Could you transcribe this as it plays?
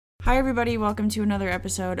Hi everybody, welcome to another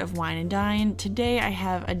episode of Wine and Dine. Today I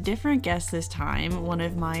have a different guest this time, one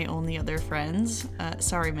of my only other friends.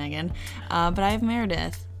 Sorry Megan, but I have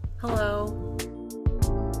Meredith. Hello.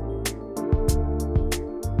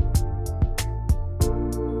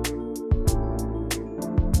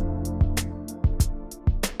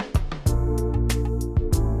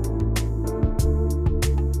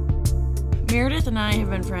 Meredith and I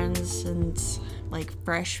have been friends since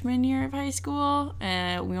freshman year of high school.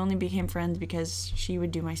 We only became friends because she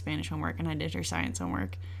would do my Spanish homework and I did her science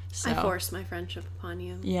homework. So, I forced my friendship upon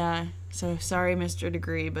you. Yeah, so sorry Mr.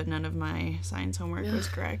 Degree, but none of my science homework was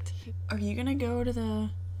correct. Are you gonna go to the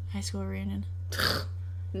high school reunion?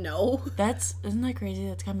 No. Isn't that crazy?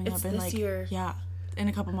 That's coming It's up in this year. Yeah, in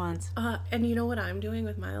a couple months. And you know what I'm doing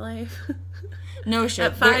with my life? No shit.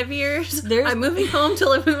 At 5 years, I'm moving home to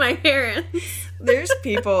live with my parents. There's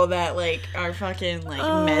people that are fucking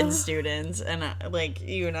med students, and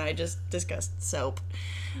you and I just discussed soap.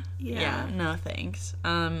 Yeah, no thanks.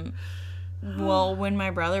 Well, when my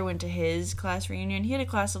brother went to his class reunion, he had a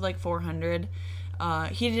class of 400.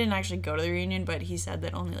 He didn't actually go to the reunion, but he said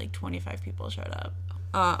that only 25 people showed up.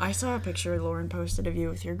 I saw a picture Lauren posted of you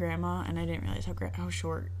with your grandma, and I didn't realize how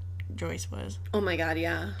short Joyce was. Oh my god,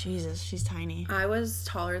 yeah. Jesus, she's tiny. I was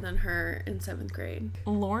taller than her in 7th grade.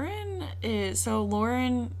 Lauren,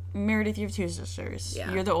 Meredith, you have two sisters.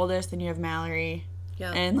 Yeah. You're the oldest, and you have Mallory.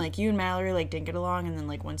 Yeah. And you and Mallory didn't get along, and then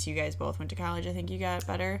once you guys both went to college, I think you got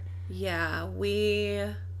better. Yeah, we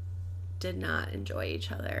did not enjoy each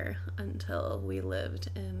other until we lived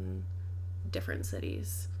in different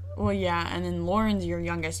cities. Well, yeah, and then Lauren's your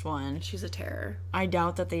youngest one. She's a terror. I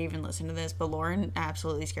doubt that they even listen to this, but Lauren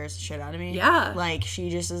absolutely scares the shit out of me. Yeah. She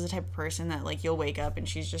just is the type of person that, you'll wake up and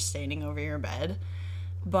she's just standing over your bed.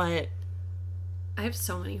 But I have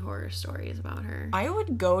so many horror stories about her. I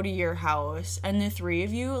would go to your house, and the three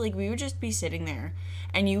of you, we would just be sitting there,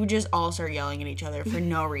 and you would just all start yelling at each other for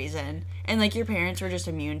no reason. And, your parents were just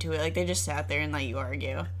immune to it. They just sat there and let you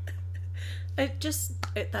argue.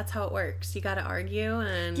 That's how it works. You gotta argue,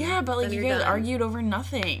 and yeah, but you guys argued over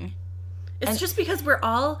nothing. It's just because we're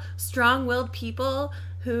all strong-willed people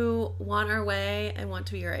who want our way and want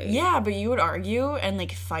to be right. Yeah, but you would argue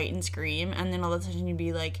and fight and scream, and then all of a sudden you'd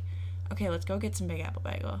be like, okay, let's go get some Big Apple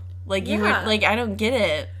Bagel. You would I don't get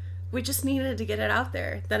it. We just needed to get it out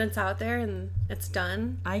there. Then it's out there and it's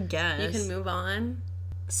done. I guess you can move on.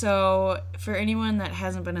 So for anyone that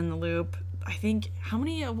hasn't been in the loop, I think how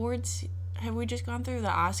many awards have we just gone through? The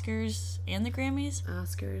Oscars and the Grammys?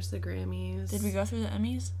 Oscars, the Grammys. Did we go through the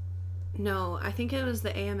Emmys? No, I think it was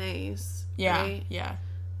the AMAs. Yeah, right? yeah.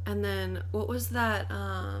 And then, what was that,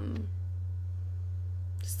 the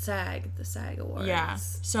SAG Awards. Yeah,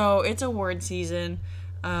 so it's award season.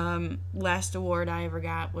 Last award I ever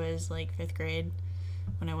got was 5th grade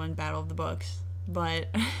when I won Battle of the Books. But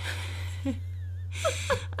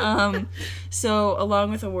so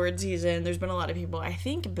along with award season, there's been a lot of people. I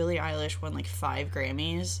think Billie Eilish won 5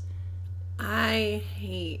 Grammys. I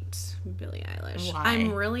hate Billie Eilish. Why?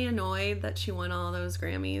 I'm really annoyed that she won all those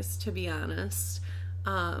Grammys, to be honest.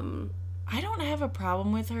 I don't have a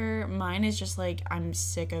problem with her. Mine is just I'm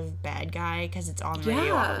sick of Bad Guy because it's on the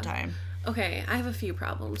radio all the time. Okay, I have a few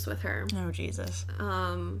problems with her. Oh, Jesus.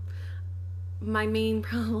 My main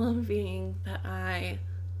problem being that I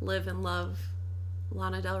live and love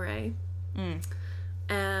Lana Del Rey.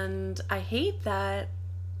 And I hate that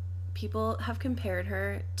people have compared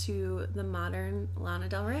her to the modern Lana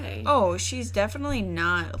Del Rey. Oh, she's definitely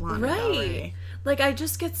not Lana Del Rey. I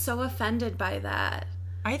just get so offended by that.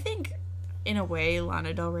 I think, in a way,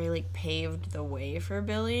 Lana Del Rey, paved the way for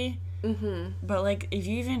Billie. Mm-hmm. But, if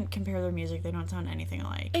you even compare their music, they don't sound anything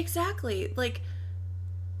alike. Exactly.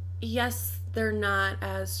 Yes, they're not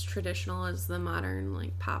as traditional as the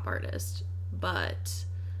modern, pop artist, but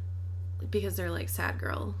because they're, sad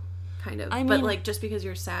girl, kind of. But, just because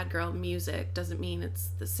you're sad girl music doesn't mean it's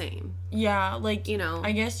the same. Yeah, you know.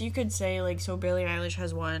 I guess you could say, so Billie Eilish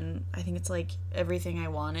has one, I think it's, Everything I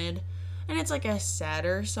Wanted. And it's a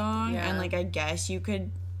sadder song, yeah. And I guess you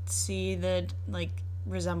could see the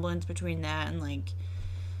resemblance between that and I'm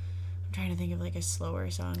trying to think of a slower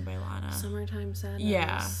song by Lana. Summertime Sadness.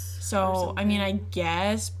 Yeah. So I mean, I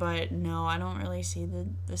guess, but no, I don't really see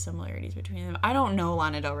the similarities between them. I don't know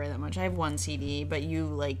Lana Del Rey that much. I have one CD, but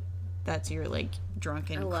you that's your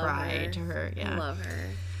drunken cry to her. Yeah. I love her.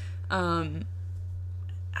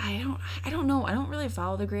 I don't know. I don't really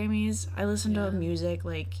follow the Grammys. I listen to music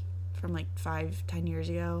from 5-10 years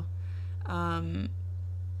ago.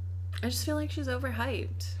 I just feel like she's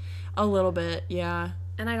overhyped. A little bit, yeah.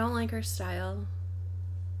 And I don't like her style.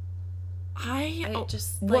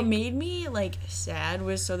 What made me like sad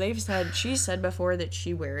was, so she said before that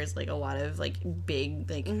she wears like a lot of like big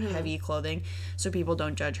like heavy clothing so people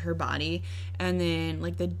don't judge her body, and then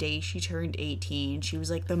like the day she turned 18 she was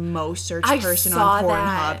like the most searched person on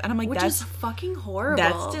Pornhub, and I'm like, which is fucking horrible.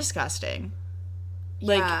 That's disgusting.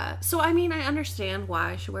 Like, yeah. So I mean, I understand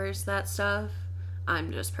why she wears that stuff.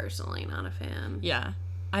 I'm just personally not a fan. Yeah.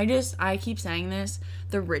 I keep saying this,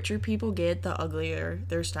 the richer people get, the uglier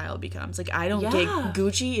their style becomes. Like, I don't get,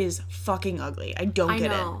 Gucci is fucking ugly. I don't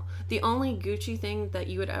get it. The only Gucci thing that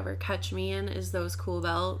you would ever catch me in is those cool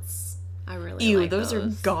belts. I really Ew, like those are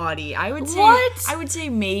gaudy. I would say, what? I would say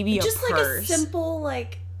maybe just a purse. Just like a simple,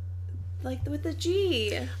 like with a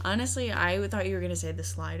G. Honestly, I thought you were going to say the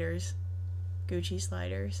sliders. Gucci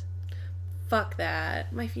sliders. Fuck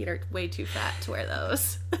that. My feet are way too fat to wear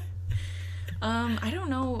those. I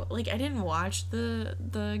don't know. Like, I didn't watch the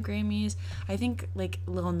Grammys. I think, like,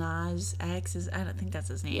 Lil Nas X is... I don't think that's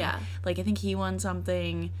his name. Yeah. Like, I think he won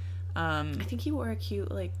something. I think he wore a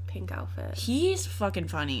cute, like, pink outfit. He's fucking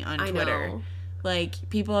funny on Twitter. I know. Like,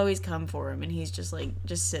 people always come for him, and he's just, like,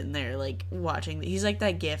 just sitting there, like, watching. He's like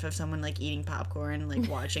that gif of someone, like, eating popcorn, like,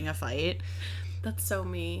 watching a fight. That's so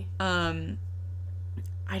me.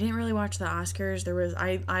 I didn't really watch the Oscars.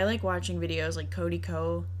 I like watching videos like Cody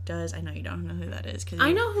Ko does. I know you don't know who that is.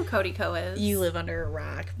 I know who Cody Ko is. You live under a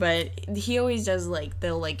rock. But he always does, like,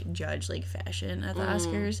 they'll, like, judge, like, fashion at the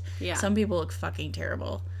Oscars. Yeah. Some people look fucking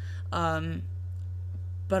terrible. But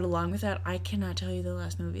along with that, I cannot tell you the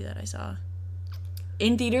last movie that I saw.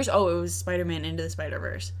 In theaters? Oh, it was Spider-Man Into the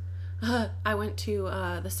Spider-Verse. I went to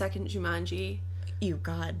the second Jumanji. Ew,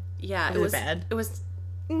 God. Yeah. Was it bad? It was...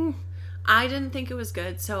 I didn't think it was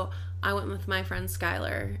good, so I went with my friend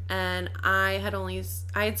Skylar, and I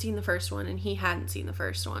had seen the first one, and he hadn't seen the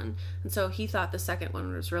first one, and so he thought the second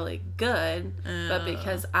one was really good, but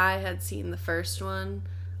because I had seen the first one,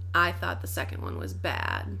 I thought the second one was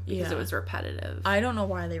bad, because it was repetitive. I don't know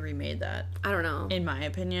why they remade that. I don't know. In my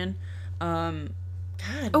opinion. God.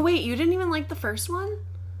 Oh, wait, you didn't even like the first one?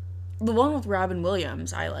 The one with Robin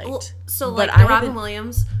Williams, I liked. Well, so, like, the Robin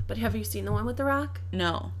Williams, but have you seen the one with The Rock?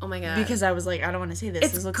 No. Oh, my God. Because I was like, I don't want to say this.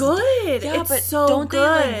 It's this looks good. Yeah, it's but so don't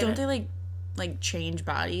good. Don't they, like, change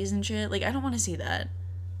bodies and shit? Like, I don't want to see that.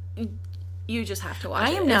 You just have to watch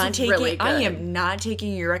it. I am not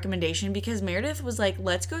taking your recommendation, because Meredith was like,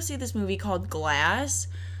 let's go see this movie called Glass.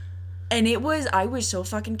 And I was so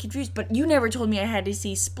fucking confused. But you never told me I had to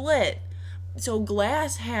see Split. So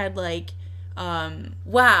Glass had, like...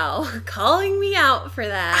 wow, calling me out for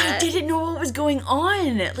that. I didn't know what was going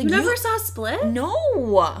on. Like, you never saw Split?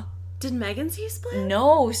 No. Did Megan see Split?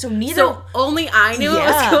 No, so neither. So only I knew what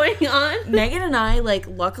was going on? Megan and I, like,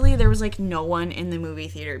 luckily there was, like, no one in the movie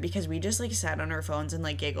theater, because we just, like, sat on our phones and,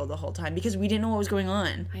 like, giggled the whole time because we didn't know what was going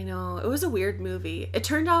on. I know. It was a weird movie. It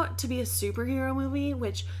turned out to be a superhero movie,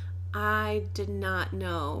 which I did not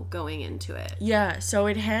know going into it. Yeah, so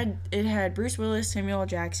it had Bruce Willis, Samuel L.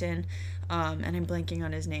 Jackson, and I'm blanking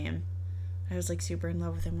on his name. I was, like, super in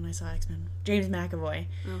love with him when I saw X-Men. James McAvoy.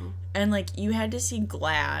 Oh. And, like, you had to see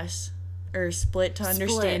Glass or Split to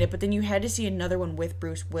understand it, but then you had to see another one with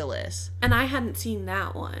Bruce Willis. And I hadn't seen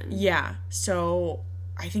that one. Yeah, so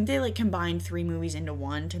I think they, like, combined 3 movies into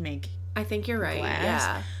one to make I think you're right, Glass.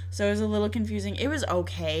 Yeah. So it was a little confusing. It was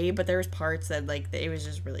okay, but there was parts that, like, it was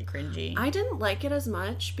just really cringy. I didn't like it as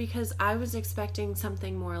much because I was expecting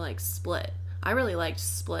something more like Split. I really liked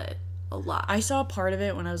Split a lot. I saw part of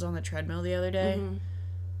it when I was on the treadmill the other day. Mm-hmm.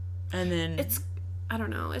 And then... I don't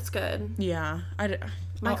know, it's good. Yeah.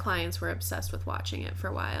 My clients were obsessed with watching it for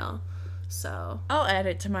a while, so... I'll add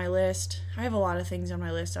it to my list. I have a lot of things on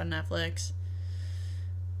my list on Netflix.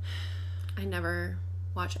 I never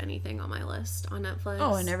watch anything on my list on Netflix.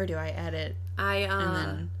 Oh, I never do. I add it.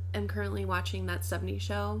 I am currently watching That 70s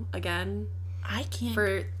Show again. I can't...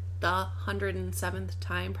 For the 107th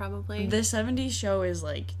time, probably. The 70s Show is,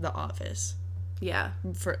 like, The Office. Yeah.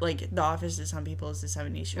 For, like, The Office to some people is the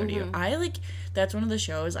 70s Show to you. I, like... That's one of the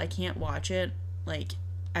shows, I can't watch it, like,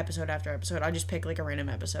 episode after episode. I'll just pick, like, a random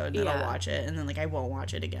episode, and then I'll watch it, and then, like, I won't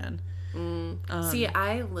watch it again. See,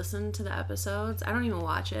 I listen to the episodes. I don't even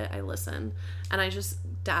watch it. I listen. And I just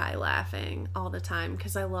die laughing all the time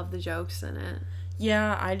because I love the jokes in it.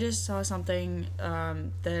 Yeah, I just saw something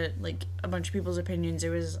that, like, a bunch of people's opinions. It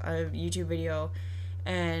was a YouTube video,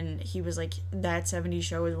 and he was like, That 70s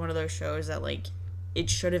Show is one of those shows that, like, it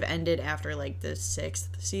should have ended after, like, the 6th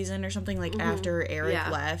season or something, like, after Eric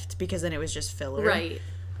left, because then it was just filler. Right.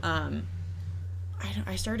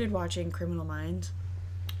 I started watching Criminal Minds.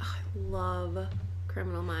 I love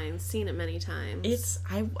Criminal Minds. Seen it many times.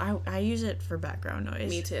 I use it for background noise.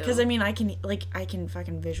 Me too. Because, I mean, I can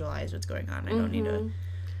fucking visualize what's going on. I don't need to...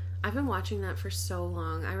 I've been watching that for so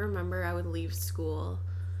long. I remember I would leave school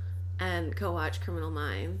and go watch Criminal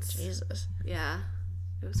Minds. Jesus. Yeah.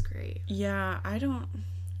 It was great. Yeah, I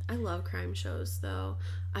love crime shows, though.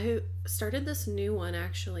 I started this new one,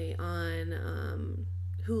 actually, on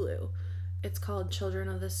Hulu. It's called Children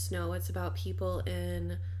of the Snow. It's about people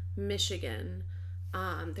in Michigan.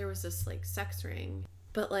 There was this, like, sex ring.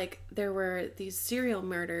 But, like, there were these serial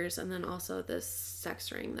murders and then also this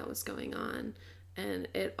sex ring that was going on. And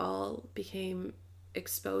it all became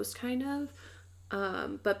exposed, kind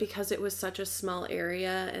of. But because it was such a small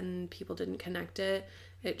area and people didn't connect it,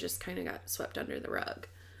 it just kind of got swept under the rug.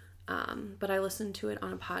 But I listened to it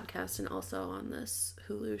on a podcast and also on this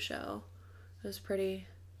Hulu show. It was pretty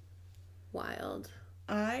wild.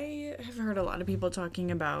 I have heard a lot of people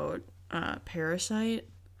talking about Parasite.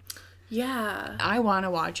 Yeah. I want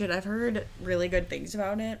to watch it. I've heard really good things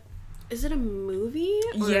about it. Is it a movie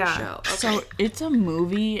or a show? Okay. So it's a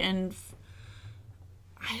movie, and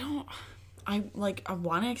I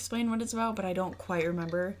want to explain what it's about, but I don't quite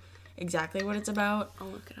remember exactly what it's about. I'll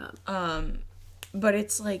look it up. But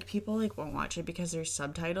it's like people like won't watch it because there's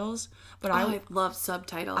subtitles. But I love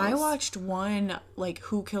subtitles. I watched one like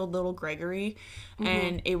Who Killed Little Gregory,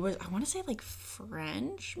 and it was, I want to say like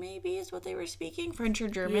French maybe is what they were speaking, French or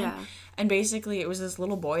German. Yeah. And basically it was this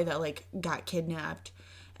little boy that like got kidnapped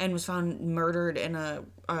and was found murdered in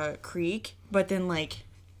a creek, but then like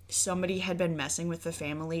somebody had been messing with the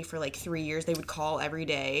family for like 3 years. They would call every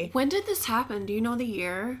day. When did this happen? Do you know the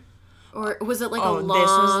year? Or was it like a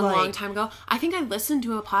long time ago? I think I listened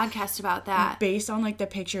to a podcast about that. Based on like the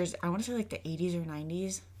pictures, I want to say like the 80s or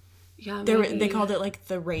 90s. Yeah, they called it like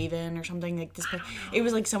the Raven or something like this. It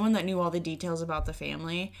was like someone that knew all the details about the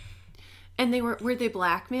family. And were they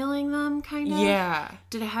blackmailing them, kind of? Yeah.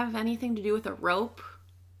 Did it have anything to do with a rope?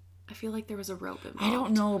 I feel like there was a rope involved. I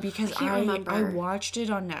don't know because I watched it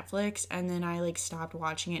on Netflix and then I like stopped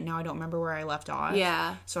watching it. Now I don't remember where I left off.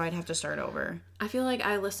 Yeah. So I'd have to start over. I feel like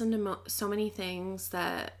I listen to so many things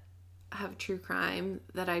that have true crime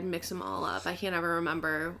that I mix them all up. I can't ever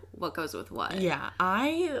remember what goes with what. Yeah,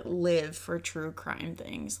 I live for true crime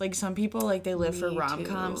things. Like some people, like they live for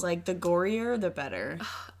rom-coms. Like the gorier, the better.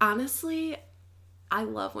 Honestly, I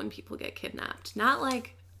love when people get kidnapped. Not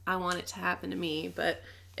like I want it to happen to me, but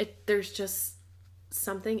there's just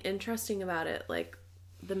something interesting about it, like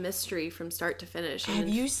the mystery from start to finish. Have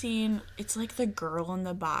you seen, it's like The Girl in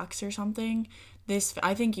the Box or something?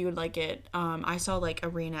 I think you would like it. I saw like a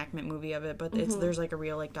reenactment movie of it, but there's like a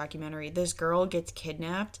real like documentary. This girl gets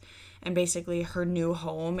kidnapped and basically her new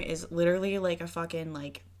home is literally like a fucking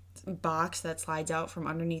like box that slides out from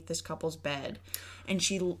underneath this couple's bed, and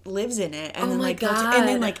she lives in it, and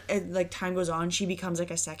then time goes on, she becomes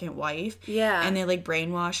like a second wife, and they like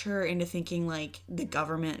brainwash her into thinking like the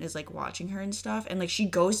government is like watching her and stuff, and like she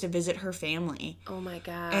goes to visit her family, oh my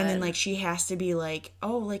god, and then like she has to be like,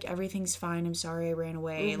 oh, like everything's fine, I'm sorry I ran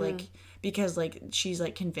away, like because like she's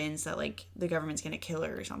like convinced that like the government's gonna kill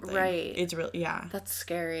her or something, right? It's really, yeah, that's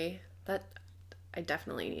scary. I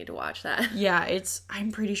definitely need to watch that. Yeah,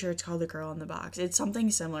 I'm pretty sure it's called The Girl in the Box. It's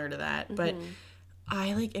something similar to that, but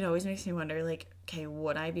I like, it always makes me wonder, like, okay,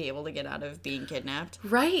 would I be able to get out of being kidnapped?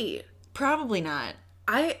 Right. Probably not.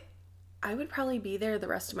 I would probably be there the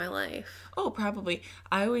rest of my life. Oh, probably.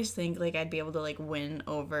 I always think, like, I'd be able to, like, win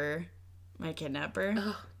over my kidnapper.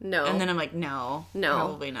 Oh, no. And then I'm like, no,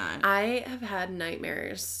 probably not. I have had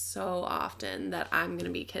nightmares so often that I'm going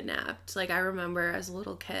to be kidnapped. Like, I remember as a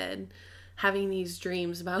little kid having these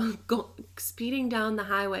dreams about speeding down the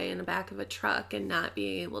highway in the back of a truck and not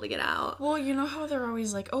being able to get out. Well, you know how they're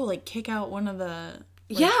always like, oh, like, kick out one of the...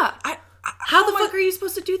 Like, yeah. How the fuck are you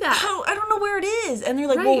supposed to do that? I don't know where it is. And they're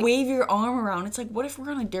like, well, wave your arm around. It's like, what if we're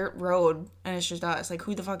on a dirt road and it's just us? Like,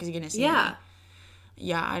 who the fuck is going to see me?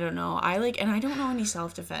 Yeah, I don't know. And I don't know any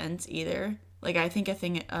self-defense either. Like, I think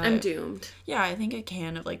I'm doomed. Yeah, I think a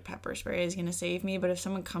can of, like, pepper spray is gonna save me, but if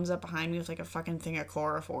someone comes up behind me with, like, a fucking thing of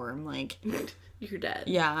chloroform, like... You're dead.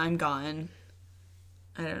 Yeah, I'm gone.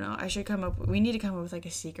 I don't know. We need to come up with, like,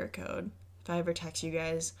 a secret code. If I ever text you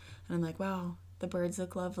guys, and I'm like, wow, the birds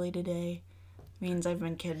look lovely today, means I've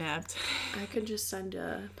been kidnapped. I could just send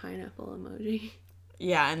a pineapple emoji.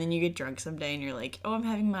 Yeah, and then you get drunk someday and you're like, oh, I'm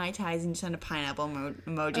having Mai Tais, and you send a pineapple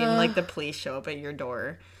emoji and like the police show up at your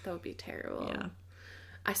door. That would be terrible. Yeah.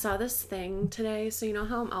 I saw this thing today. So you know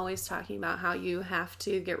how I'm always talking about how you have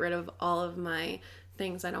to get rid of all of my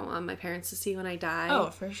things I don't want my parents to see when I die? Oh,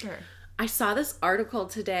 for sure. I saw this article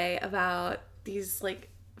today about these like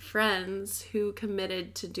friends who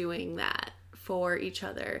committed to doing that for each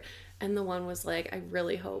other. And the one was like, I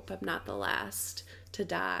really hope I'm not the last to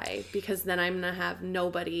die, because then I'm going to have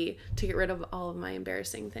nobody to get rid of all of my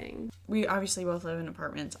embarrassing things. We obviously both live in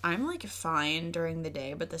apartments. I'm, like, fine during the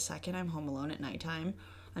day, but the second I'm home alone at nighttime,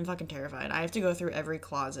 I'm fucking terrified. I have to go through every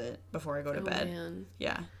closet before I go to bed. Man.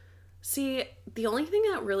 Yeah. See, the only thing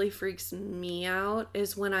that really freaks me out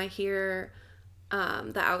is when I hear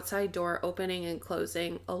the outside door opening and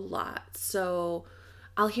closing a lot. So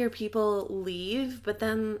I'll hear people leave, but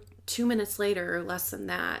then 2 minutes later or less than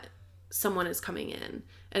that, someone is coming in,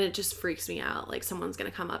 and it just freaks me out. Like, someone's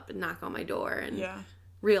gonna come up and knock on my door and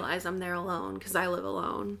realize I'm there alone because I live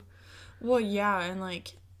alone. Well, yeah, and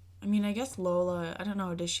like, I mean, I guess Lola, I don't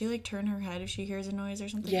know, does she like turn her head if she hears a noise or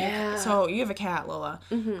something? Yeah. So you have a cat, Lola.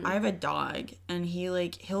 Mm-hmm. I have a dog, and he'll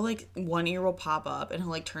one ear will pop up and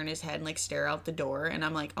he'll like turn his head and like stare out the door, and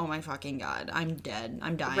I'm like, oh my fucking God, I'm dead,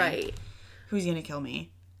 I'm dying. Right. Who's gonna kill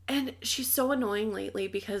me? And she's so annoying lately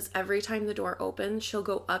because every time the door opens, she'll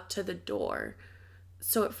go up to the door.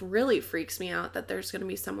 So it really freaks me out that there's going to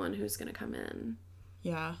be someone who's going to come in.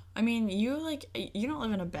 Yeah. I mean, you don't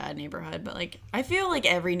live in a bad neighborhood, but, like, I feel like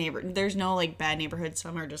every there's no, like, bad neighborhood.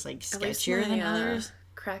 Some are just, like, sketchier than others.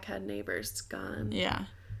 Crackhead neighbor's gone. Yeah.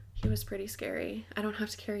 He was pretty scary. I don't have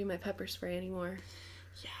to carry my pepper spray anymore.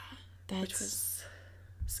 Yeah. Which was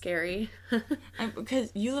scary. Because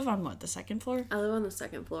you live on, what, the second floor? I live on the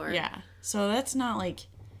second floor. Yeah. So that's not, like...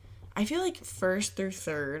 I feel like first through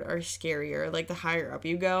third are scarier. Like, the higher up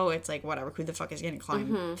you go, it's like, whatever, who the fuck is going to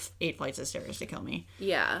climb 8 flights of stairs to kill me?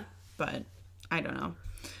 Yeah. But, I don't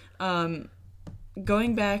know.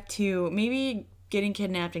 Going back to maybe getting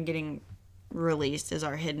kidnapped and getting released is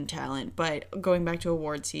our hidden talent. But going back to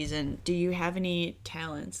award season, do you have any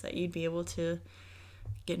talents that you'd be able to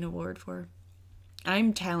get an award for?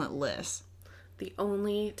 I'm talentless. The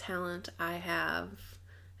only talent I have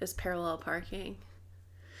is parallel parking.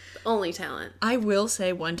 Only talent. I will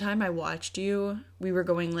say, one time I watched you, we were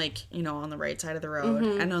going, like, you know, on the right side of the road,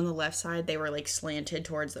 and on the left side, they were, like, slanted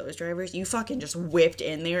towards those drivers. You fucking just whipped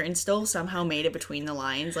in there and still somehow made it between the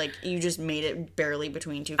lines. Like, you just made it barely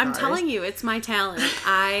between two cars. I'm telling you, it's my talent.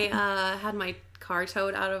 I had my car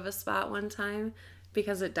towed out of a spot one time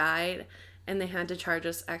because it died, and they had to charge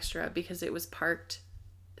us extra because it was parked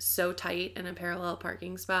so tight in a parallel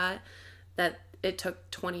parking spot that it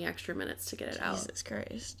took 20 extra minutes to get it out. Jesus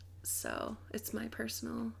Christ. So, it's my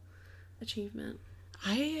personal achievement.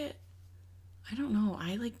 I don't know.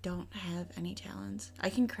 I, like, don't have any talents.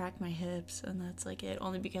 I can crack my hips, and that's, like, it.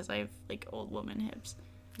 Only because I have, like, old woman hips.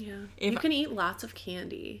 Yeah. You can eat lots of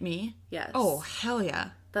candy. Me? Yes. Oh, hell yeah.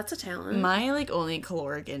 That's a talent. My, like, only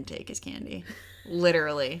caloric intake is candy.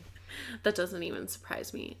 Literally. That doesn't even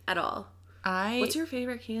surprise me at all. What's your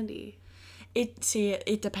favorite candy? It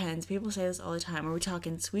depends. People say this all the time. Are we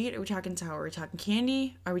talking sweet? Are we talking sour? Are we talking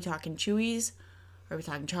candy? Are we talking chewies? Are we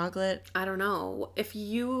talking chocolate? I don't know.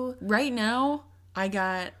 Right now, I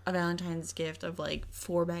got a Valentine's gift of, like,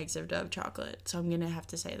 4 bags of Dove chocolate. So I'm going to have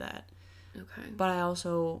to say that. Okay. But I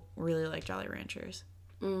also really like Jolly Ranchers.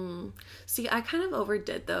 See, I kind of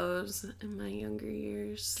overdid those in my younger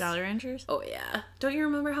years. Jolly Ranchers? Oh, yeah. Don't you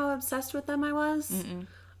remember how obsessed with them I was? Mm-mm.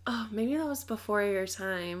 Oh, maybe that was before your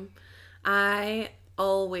time. I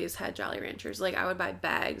always had Jolly Ranchers. Like, I would buy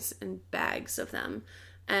bags and bags of them.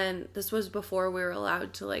 And this was before we were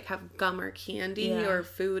allowed to, like, have gum or candy or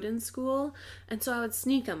food in school. And so I would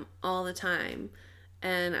sneak them all the time.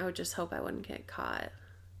 And I would just hope I wouldn't get caught.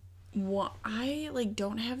 Well, I, like,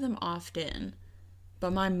 don't have them often.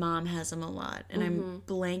 But my mom has them a lot. And I'm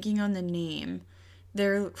blanking on the name.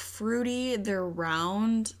 They're fruity. They're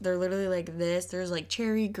round. They're literally like this. There's, like,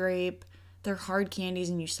 cherry grape. They're hard candies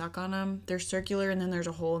and you suck on them. They're circular and then there's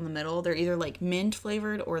a hole in the middle. They're either, like, mint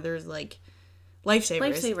flavored or there's, like, Lifesavers.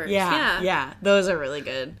 Lifesavers, yeah. Those are really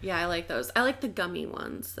good. Yeah, I like those. I like the gummy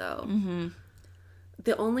ones, though. Mm-hmm.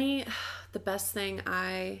 The best thing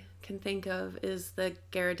I can think of is the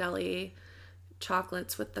Ghirardelli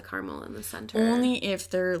chocolates with the caramel in the center. Only if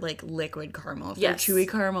they're, like, liquid caramel. If they're chewy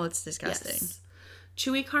caramel, it's disgusting. Yes.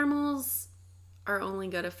 Chewy caramels are only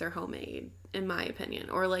good if they're homemade, in my opinion.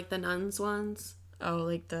 Or, like, the Nuns ones. Oh,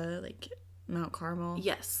 like the, like, Mount Carmel?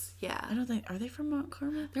 Yes, yeah. I don't think... Are they from Mount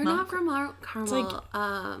Carmel? They're not from Mount Carmel. It's like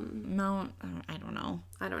Mount... I don't know.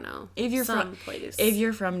 I don't know. If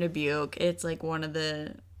you're from Dubuque, it's, like, one of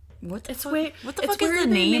the... What the fuck is the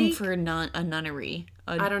name for a nunnery?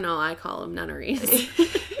 I don't know. I call them nunneries.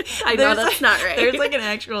 I know that's not right. There's, like, an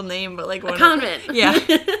actual name, but, like, a convent. Yeah.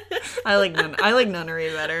 I like nunnery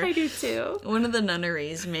better. I do too. One of the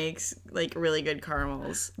nunneries makes, like, really good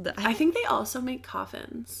caramels. I think they also make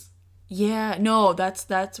coffins. Yeah, no, that's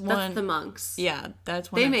one. That's the monks. Yeah,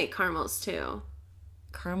 that's one. They make caramels too.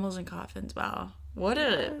 Caramels and coffins. Wow. What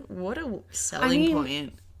a selling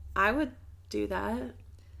point. I would do that.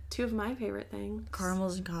 2 of my favorite things.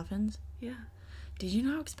 Caramels and coffins? Yeah. Did you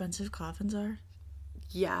know how expensive coffins are?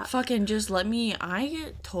 Yeah. Fucking just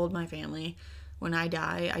I told my family when I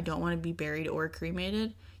die, I don't want to be buried or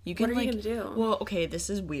cremated. You can, what are you going to do? Well, okay, this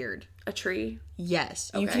is weird. A tree?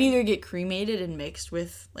 Yes. Okay. You can either get cremated and mixed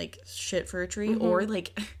with, like, shit for a tree, or,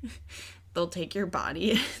 like, they'll take your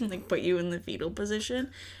body and, like, put you in the fetal position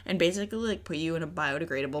and basically, like, put you in a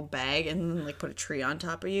biodegradable bag and then, like, put a tree on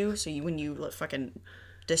top of you. So when you fucking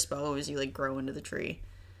dispose, you, like, grow into the tree.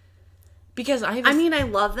 Because I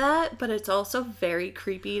love that, but it's also very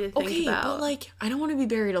creepy to think about. But, like, I don't want to be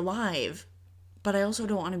buried alive, but I also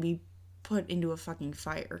don't want to be put into a fucking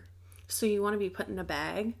fire. So you want to be put in a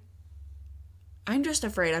bag? I'm just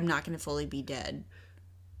afraid I'm not going to fully be dead.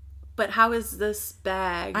 But how is this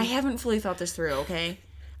bag? I haven't fully thought this through, okay?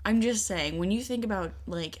 I'm just saying, when you think about,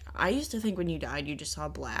 like, I used to think when you died, you just saw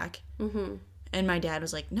black. Mm-hmm. And my dad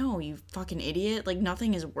was like, no, you fucking idiot. Like,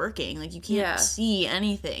 nothing is working. Like, you can't see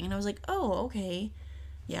anything. And I was like, oh, okay.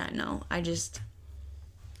 Yeah, no,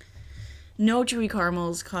 no chewy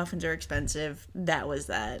caramels. Coffins are expensive. That was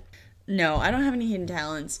that. No, I don't have any hidden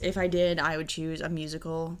talents. If I did, I would choose a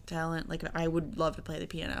musical talent. Like, I would love to play the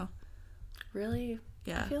piano. Really?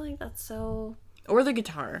 Yeah. I feel like that's so... Or the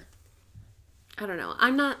guitar. I don't know.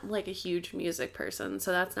 I'm not, like, a huge music person,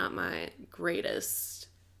 so that's not my greatest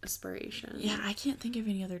aspiration. Yeah, I can't think of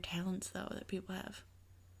any other talents, though, that people have.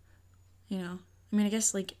 You know? I mean, I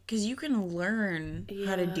guess, like, because you can learn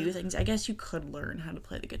how to do things. I guess you could learn how to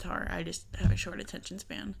play the guitar. I just have a short attention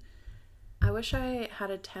span. I wish I had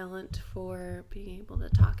a talent for being able to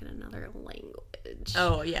talk in another language.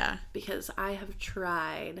 Oh, yeah. Because I have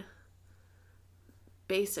tried,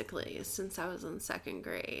 basically, since I was in 2nd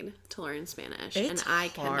grade, to learn Spanish. It's I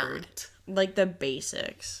hard. cannot. Like, the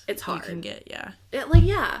basics. It's hard. You can get, yeah.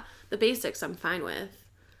 The basics I'm fine with.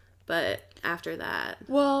 But after that...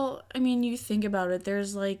 Well, I mean, you think about it.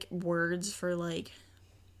 There's, like, words for, like...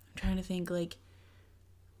 I'm trying to think, like...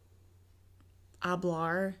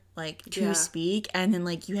 hablar, like, to speak. And then,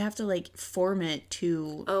 like, you have to, like, form it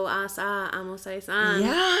to... Oh, asa, amo-sai-san.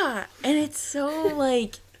 Yeah. And it's so,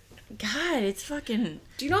 like... God, it's fucking...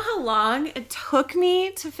 Do you know how long it took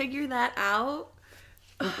me to figure that out?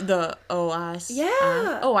 The OS.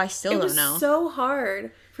 Yeah. Oh, I still don't know. It was so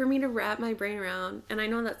hard for me to wrap my brain around. And I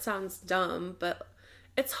know that sounds dumb, but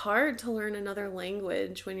it's hard to learn another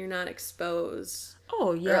language when you're not exposed.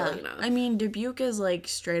 Oh, yeah. Early enough. I mean, Dubuque is, like,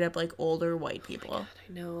 straight up, like, older white people. Oh my God,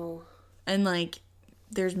 I know. And, like,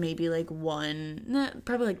 there's maybe, like,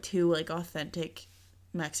 probably, like, 2, like, authentic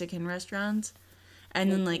Mexican restaurants. And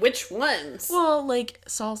then, like... Which ones? Well, like,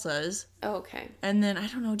 salsas. Oh, okay. And then, I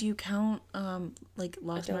don't know, do you count, like,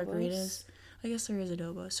 Las Adobos? Margaritas? I guess there is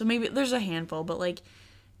adobo. So maybe there's a handful, but, like,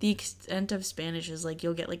 the extent of Spanish is, like,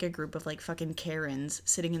 you'll get, like, a group of, like, fucking Karens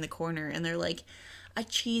sitting in the corner, and they're like, a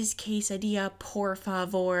cheese quesadilla, por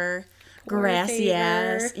favor,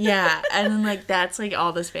 gracias. Yeah, and then, like, that's, like,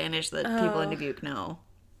 all the Spanish that people in Dubuque know.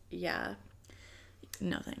 Yeah.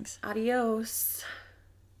 No thanks. Adios.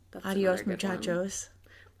 That's Adios, muchachos.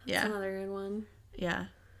 That's another good one. Yeah.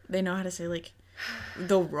 They know how to say, like,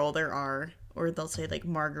 they'll roll their R, or they'll say, like,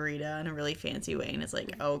 margarita in a really fancy way, and it's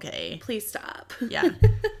like, okay. Please stop. Yeah.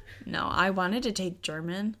 No, I wanted to take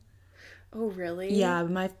German. Oh, really? Yeah,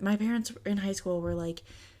 my parents in high school were like,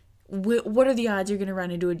 what are the odds you're going to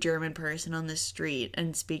run into a German person on the street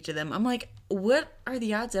and speak to them? I'm like, what are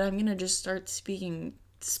the odds that I'm going to just start speaking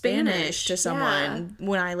Spanish to someone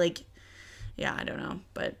when I, like... Yeah, I don't know,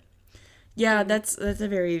 but yeah, that's a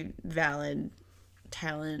very valid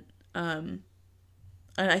talent. And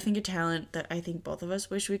I think a talent that I think both of us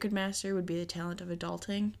wish we could master would be the talent of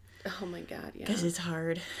adulting. Oh my God, yeah. Because it's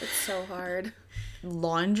hard. It's so hard.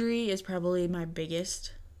 Laundry is probably my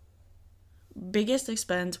biggest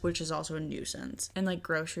expense, which is also a nuisance. And, like,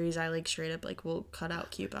 groceries, I, like, straight up, like, will cut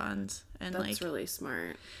out coupons. And that's like, really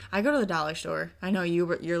smart. I go to the dollar store. I know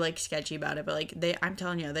you're, like, sketchy about it, but, like, I'm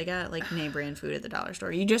telling you, they got, like, name brand food at the dollar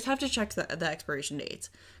store. You just have to check the expiration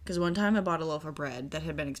dates. Because one time I bought a loaf of bread that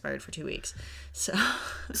had been expired for 2 weeks. So.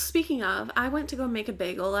 Speaking of, I went to go make a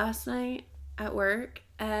bagel last night at work,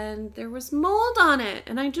 and there was mold on it.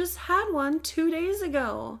 And I just had one 2 days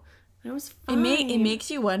ago. It was fine. It makes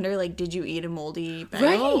you wonder, like, did you eat a moldy bagel?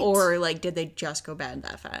 Right. Or, like, did they just go bad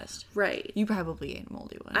that fast? Right. You probably ate a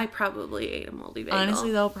moldy one. I probably ate a moldy bagel.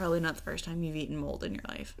 Honestly, though, probably not the first time you've eaten mold in your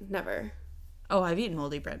life. Never. Oh, I've eaten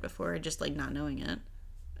moldy bread before, just, like, not knowing it.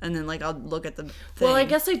 And then, like, I'll look at the thing. Well, I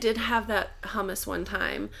guess I did have that hummus one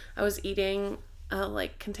time. I was eating a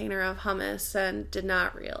like container of hummus and did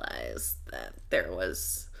not realize that there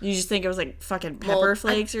was. You just think it was like fucking pepper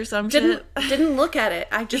flakes or some shit? shit? Didn't look at it.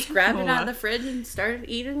 I just grabbed it out of the fridge and started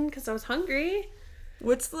eating because I was hungry.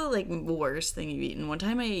 What's the like worst thing you've eaten? One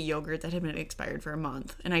time I ate yogurt that had been expired for a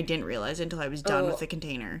month, and I didn't realize it until I was done with the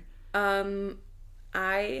container.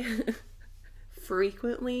 I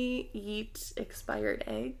frequently eat expired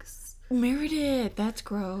eggs. Meredith, that's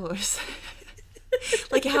gross.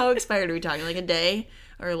 Like, how expired are we talking? Like a day?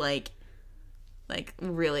 Or like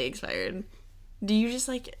really expired? Do you just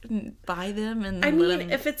like buy them and I mean,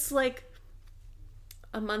 if it's like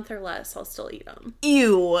a month or less, I'll still eat them.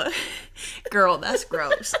 Ew. Girl, that's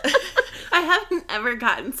gross. I haven't ever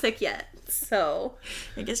gotten sick yet, so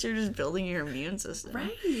I guess you're just building your immune system.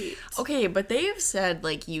 Right. Okay, but they have said,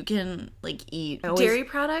 like, you can, like, eat... Dairy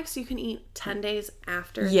products, you can eat 10 days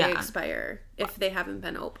after they expire if they haven't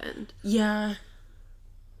been opened. Yeah.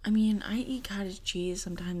 I mean, I eat cottage cheese.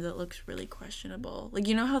 Sometimes it looks really questionable. Like,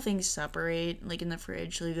 you know how things separate, like, in the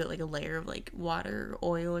fridge? So you get, like, a layer of, like, water or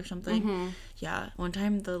oil or something? Mm-hmm. Yeah. One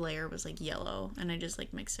time the layer was, like, yellow, and I just,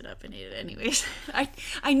 like, mixed it up and ate it anyways.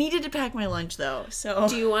 I needed to pack my lunch, though, so...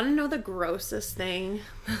 Do you want to know the grossest thing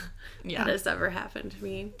that has ever happened to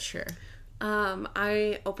me? Sure.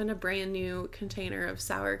 I opened a brand new container of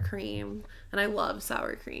sour cream, and I love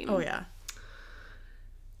sour cream. Oh, yeah.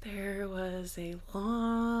 There was a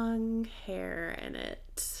long hair in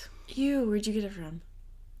it. Ew, where'd you get it from?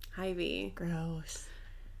 Hy-Vee. Gross.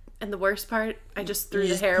 And the worst part, I just threw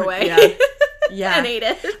the hair away. Yeah. And ate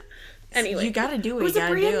it. Anyway. You gotta do what you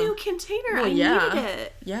gotta do. It was a brand new container. Well, I needed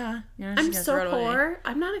it. Yeah. I'm so poor.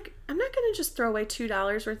 I'm not gonna just throw away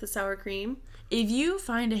 $2 worth of sour cream. If you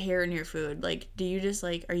find a hair in your food, like, do you just,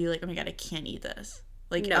 like, are you like, oh my god, I can't eat this?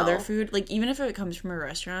 Like, no. Other food? Like, even if it comes from a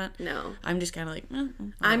restaurant? No. I'm just kind of like,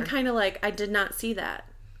 I'm kind of like, I did not see that.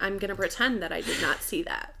 I'm going to pretend that I did not see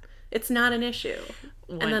that. It's not an issue.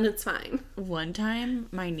 And then it's fine. One time,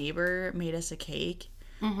 my neighbor made us a cake.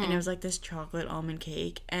 Mm-hmm. And it was, like, this chocolate almond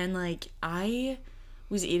cake. And, like, I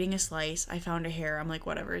was eating a slice. I found a hair. I'm like,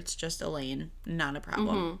 whatever. It's just Elaine. Not a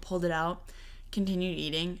problem. Mm-hmm. Pulled it out. Continued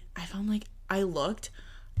eating. I found, like, I looked.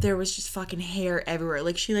 There was just fucking hair everywhere.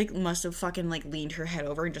 Like, she, like, must have fucking, like, leaned her head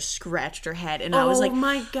over and just scratched her head. And I was like... Oh,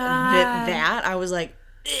 my God. That, I was like...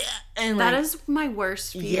 Ugh. And, that like, is my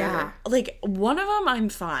worst fear. Yeah. Like, one of them, I'm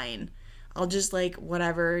fine. I'll just, like,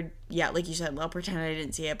 whatever... Yeah, like you said, I'll pretend I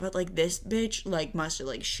didn't see it. But, like, this bitch, like, must have,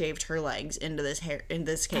 like, shaved her legs into this hair... in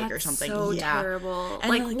this cake or something. So terrible. And,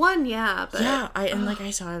 like, one, yeah, but... Yeah, and, like,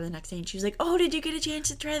 I saw her the next day, and she was like, oh, did you get a chance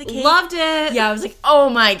to try the cake? Loved it! Yeah, I was like, oh,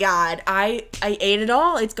 my God. I ate it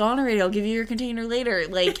all. It's gone already. I'll give you your container later.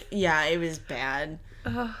 Like, yeah, it was bad.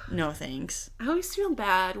 No, thanks. I always feel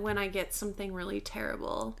bad when I get something really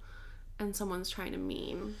terrible, and someone's trying to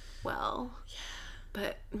mean well. Yeah.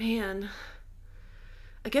 But, man...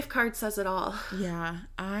 A gift card says it all. Yeah.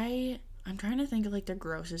 I'm trying to think of, like, the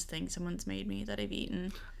grossest thing someone's made me that I've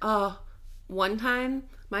eaten. One time,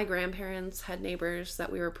 my grandparents had neighbors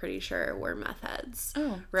that we were pretty sure were meth heads.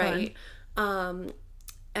 Oh, right. And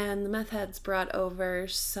the meth heads brought over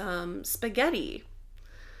some spaghetti.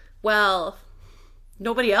 Well,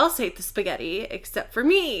 nobody else ate the spaghetti except for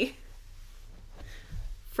me.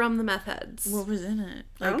 From the meth heads. What was in it?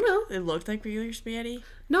 Like, I don't know. It looked like regular spaghetti?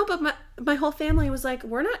 No, but my whole family was like,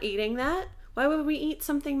 we're not eating that. Why would we eat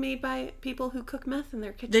something made by people who cook meth in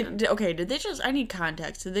their kitchen? Did they just... I need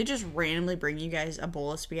context. Did they just randomly bring you guys a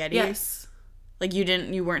bowl of spaghetti? Yes. Like,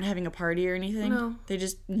 you weren't having a party or anything? No. They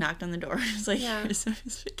just knocked on the door. It's like, here's some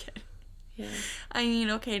spaghetti. Yeah. I mean,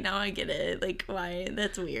 okay, now I get it. Like, why?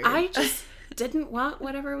 That's weird. I just didn't want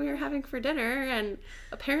whatever we were having for dinner, and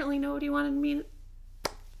apparently nobody wanted me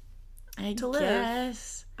to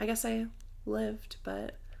live. I guess I lived,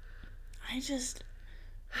 but...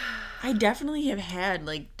 I definitely have had,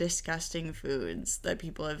 like, disgusting foods that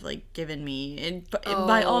people have, like, given me. And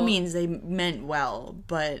by all means, they meant well,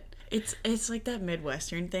 but it's like that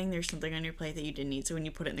Midwestern thing. There's something on your plate that you didn't eat, so when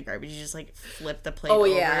you put it in the garbage, you just, like, flip the plate over.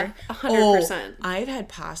 Yeah. 100%. I've had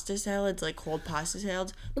pasta salads, like, cold pasta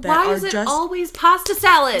salads. Why is it always pasta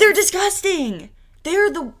salads? They're disgusting!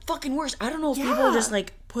 They're the fucking worst. I don't know if people just,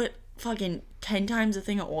 like, put fucking 10 times a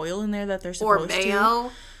thing of oil in there that they're supposed to. Or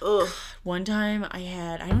mayo. Ugh. One time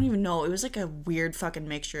I don't even know, it was like a weird fucking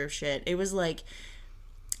mixture of shit. It was like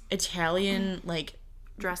Italian, like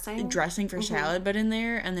dressing for salad, but in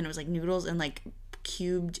there, and then it was like noodles and like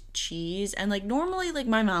cubed cheese, and like normally like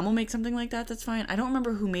my mom will make something like that, that's fine. I don't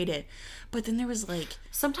remember who made it, but then there was like...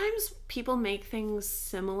 Sometimes people make things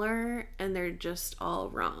similar and they're just all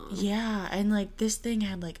wrong. Yeah, and like this thing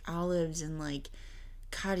had like olives and like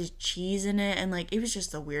cottage cheese in it, and like it was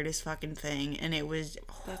just the weirdest fucking thing, and it was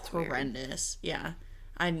horrendous. Weird.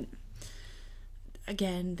 Yeah,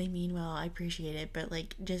 again, they mean well, I appreciate it, but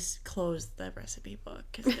like just close the recipe book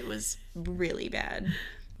because it was really bad.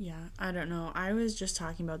 Yeah, I don't know. I was just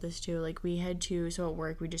talking about this too. Like, so at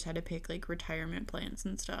work, we just had to pick, like, retirement plans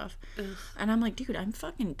and stuff. Ugh. And I'm like, dude, I'm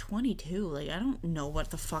fucking 22. Like, I don't know what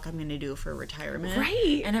the fuck I'm going to do for retirement.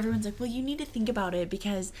 Right. And everyone's like, well, you need to think about it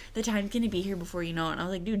because the time's going to be here before you know it. And I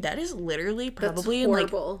was like, dude, that is literally probably in, like,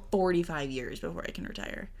 45 years before I can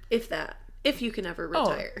retire. If that. If you can ever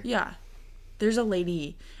retire. Oh, yeah. There's a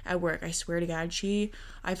lady at work, I swear to God,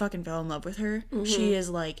 I fucking fell in love with her. Mm-hmm. She is,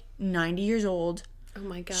 like, 90 years old. Oh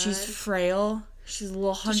my God. She's frail. She's a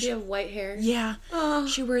little hunched. Does she have white hair? Yeah. Oh.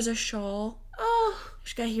 She wears a shawl. Oh.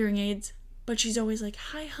 She's got hearing aids. But she's always like,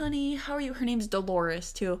 hi, honey. How are you? Her name's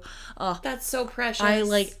Dolores, too. That's so precious.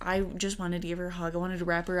 I just wanted to give her a hug. I wanted to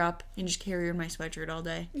wrap her up and just carry her in my sweatshirt all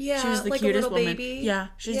day. Yeah, she was the like cutest a little woman. baby. Yeah,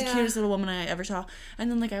 she's the cutest little woman I ever saw. And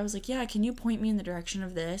then, like, I was like, yeah, can you point me in the direction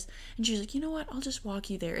of this? And she's like, you know what? I'll just walk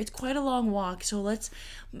you there. It's quite a long walk, so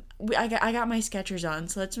I got my Skechers on,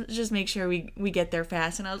 so let's just make sure we get there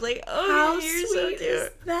fast. And I was like, oh, how you're sweet so cute. is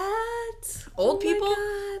that? Old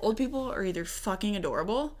people are either fucking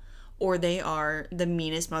adorable or they are the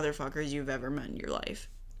meanest motherfuckers you've ever met in your life.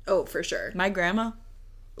 Oh, for sure. My grandma,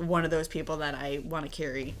 one of those people that I want to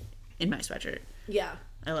carry in my sweatshirt. Yeah.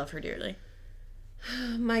 I love her dearly.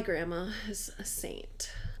 My grandma is a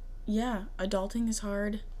saint. Yeah, adulting is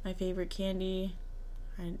hard. My favorite candy,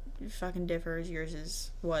 fucking differs.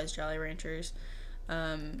 Yours was Jolly Ranchers.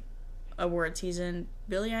 Award season,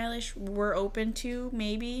 Billie Eilish, we're open to,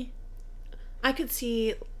 maybe. I could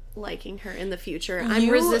see liking her in the future. I'm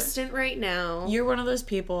resistant right now. You're one of those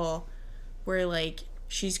people where, like,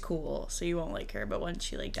 she's cool, so you won't like her, but once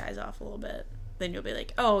she, like, dies off a little bit, then you'll be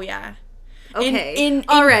like, oh, yeah. Okay.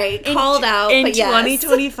 All right. Called out, in but yes.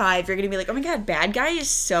 2025, you're going to be like, oh, my God, Bad Guy is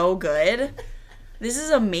so good. This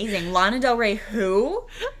is amazing. Lana Del Rey, who?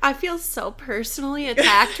 I feel so personally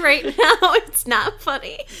attacked right now. It's not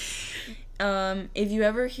funny. If you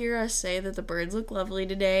ever hear us say that the birds look lovely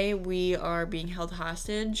today, we are being held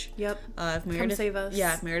hostage. Yep. If Meredith, come save us.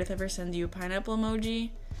 Yeah, if Meredith ever sends you a pineapple emoji,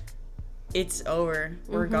 it's over.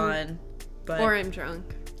 We're gone. Or I'm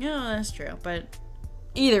drunk. Yeah, that's true. But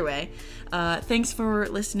either way, thanks for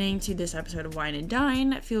listening to this episode of Wine and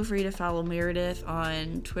Dine. Feel free to follow Meredith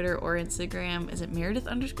on Twitter or Instagram. Is it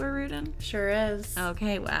Meredith_Rudin? Sure is.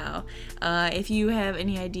 Okay, wow. If you have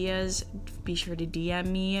any ideas, be sure to DM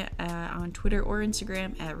me on Twitter or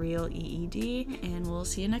Instagram at RealEED, and we'll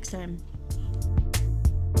see you next time.